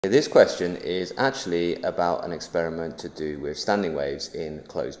This question is actually about an experiment to do with standing waves in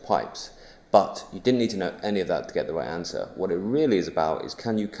closed pipes. But you didn't need to know any of that to get the right answer. What it really is about is,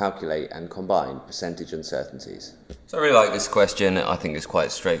 can you calculate and combine percentage uncertainties? So I really like this question. I think it's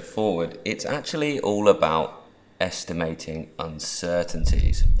quite straightforward. It's actually all about estimating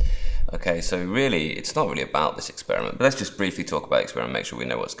uncertainties. Okay, so really, it's not really about this experiment, but let's just briefly talk about the experiment, make sure we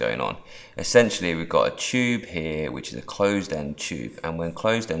know what's going on. Essentially, we've got a tube here, which is a closed-end tube, and when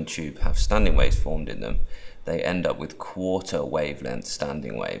closed-end tube have standing waves formed in them, they end up with quarter wavelength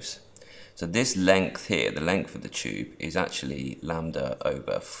standing waves. So this length here, the length of the tube, is actually lambda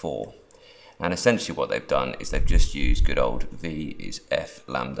over 4. And essentially what they've done is they've just used good old V is F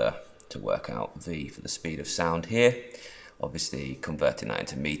lambda to work out V for the speed of sound here. Obviously converting that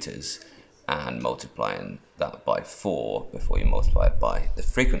into meters and multiplying that by 4 before you multiply it by the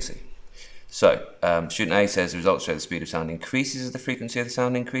frequency. So student A says the results show the speed of sound increases as the frequency of the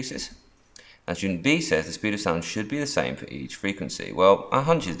sound increases. And student B says the speed of sound should be the same for each frequency. Well, our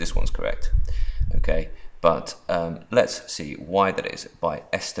hunch is this one's correct, okay? But let's see why that is by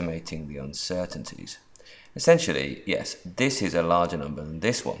estimating the uncertainties. Essentially, yes, this is a larger number than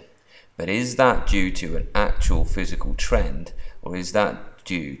this one. But is that due to an actual physical trend, or is that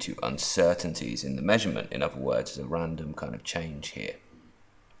due to uncertainties in the measurement? In other words, a random kind of change here.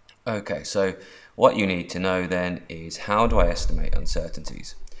 Okay, so what you need to know then is, how do I estimate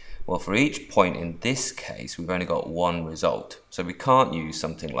uncertainties? Well, for each point in this case, we've only got one result. So we can't use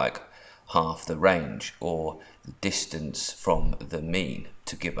something like half the range or the distance from the mean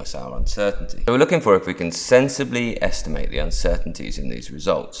to give us our uncertainty. So we're looking for if we can sensibly estimate the uncertainties in these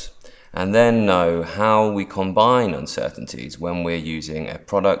results, and then know how we combine uncertainties when we're using a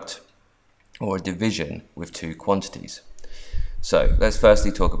product or a division with two quantities. So let's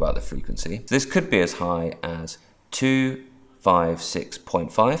firstly talk about the frequency. This could be as high as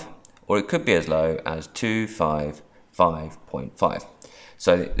 256.5, or it could be as low as 255.5.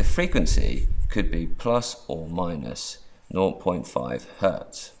 So the frequency could be plus or minus 0.5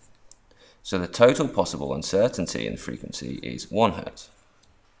 hertz. So the total possible uncertainty in frequency is 1 hertz.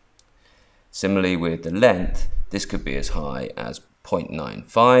 Similarly with the length, this could be as high as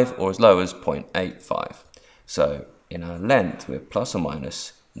 0.95 or as low as 0.85. So in our length, we're plus or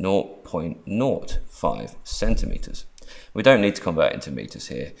minus 0.05 centimeters. We don't need to convert into meters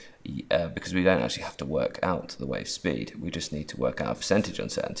here because we don't actually have to work out the wave speed. We just need to work out percentage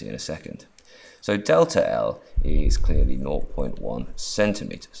uncertainty in a second. So delta L is clearly 0.1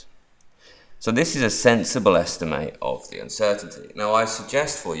 centimeters. So this is a sensible estimate of the uncertainty. Now I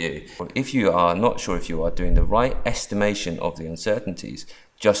suggest for you, if you are not sure if you are doing the right estimation of the uncertainties,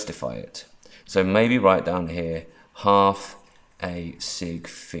 justify it. So maybe write down here half a sig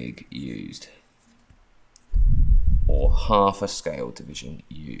fig used, or half a scale division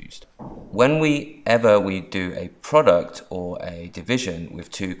used. Whenever we do a product or a division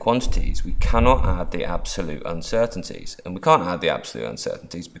with two quantities, we cannot add the absolute uncertainties. And we can't add the absolute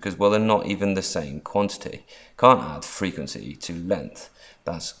uncertainties because, well, they're not even the same quantity. Can't add frequency to length.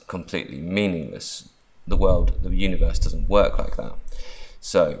 That's completely meaningless. The universe doesn't work like that.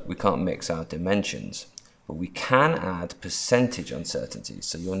 So we can't mix our dimensions. But we can add percentage uncertainties.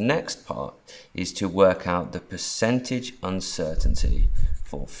 So your next part is to work out the percentage uncertainty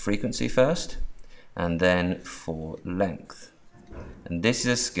for frequency first, and then for length. And this is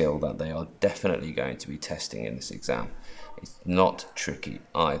a skill that they are definitely going to be testing in this exam. It's not tricky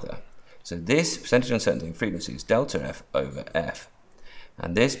either. So this percentage uncertainty in frequency is delta F over F.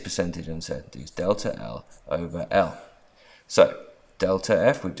 And this percentage uncertainty is delta L over L. So delta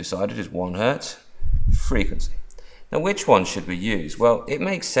F, we've decided, is 1 hertz. Frequency. Now which one should we use? Well, it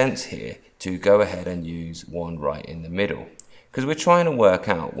makes sense here to go ahead and use one right in the middle, because we're trying to work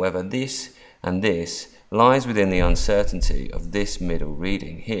out whether this and this lies within the uncertainty of this middle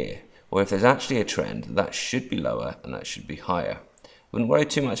reading here, or if there's actually a trend that should be lower and that should be higher. Wouldn't worry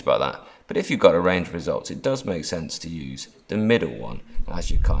too much about that, but if you've got a range of results, it does make sense to use the middle one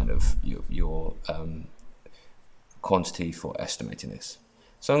as your kind of your quantity for estimating this.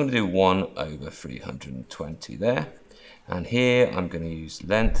 So I'm going to do 1 over 320 there. And here I'm going to use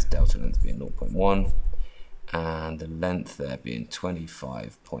length, delta length being 0.1, and the length there being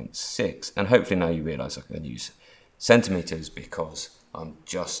 25.6. And hopefully now you realize I can use centimeters because I'm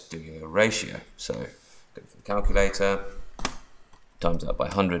just doing a ratio. So go for the calculator, times that by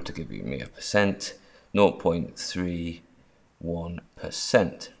 100 to give me a percent,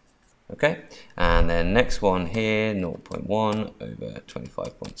 0.31%. Okay, and then next one here, 0.1 over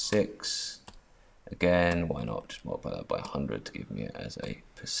 25.6. Again, why not just multiply that by 100 to give me it as a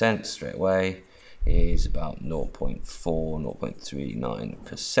percent straight away. is about 0.4,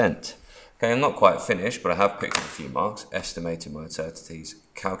 0.39%. Okay, I'm not quite finished, but I have picked up a few marks, estimated my uncertainties,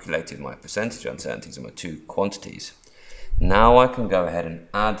 calculated my percentage uncertainties and my two quantities. Now I can go ahead and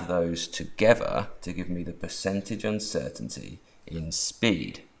add those together to give me the percentage uncertainty in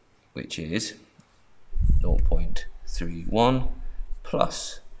speed, which is 0.31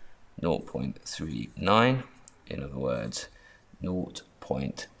 plus 0.39, in other words,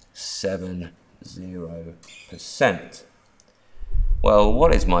 0.70%. Well,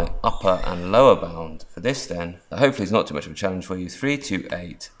 what is my upper and lower bound for this then? Hopefully it's not too much of a challenge for you.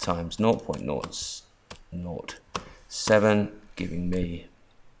 328 times 0.007, giving me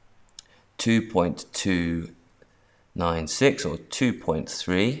 2.296 or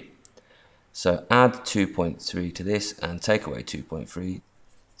 2.3. So add 2.3 to this and take away 2.3,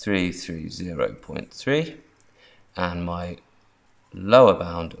 330.3. And my lower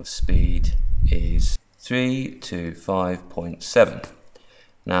bound of speed is 325.7.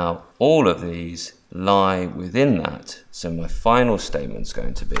 Now, all of these lie within that. So my final statement is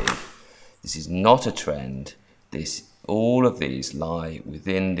going to be, this is not a trend. All of these lie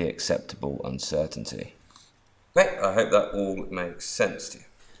within the acceptable uncertainty. Okay, I hope that all makes sense to you.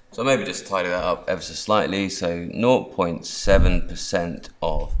 So maybe just tidy that up ever so slightly. So 0.7%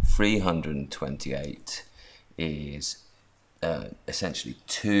 of 328 is essentially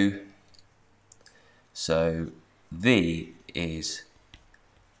 2. So V is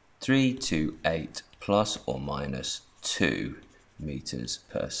 328 plus or minus 2 meters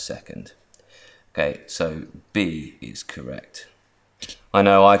per second. Okay, so B is correct. I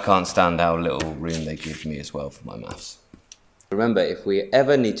know I can't stand how little room they give me as well for my maths. Remember, if we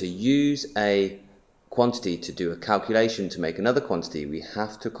ever need to use a quantity to do a calculation to make another quantity, we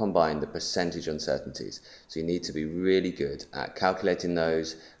have to combine the percentage uncertainties. So you need to be really good at calculating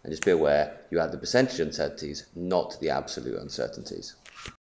those, and just be aware you add the percentage uncertainties, not the absolute uncertainties.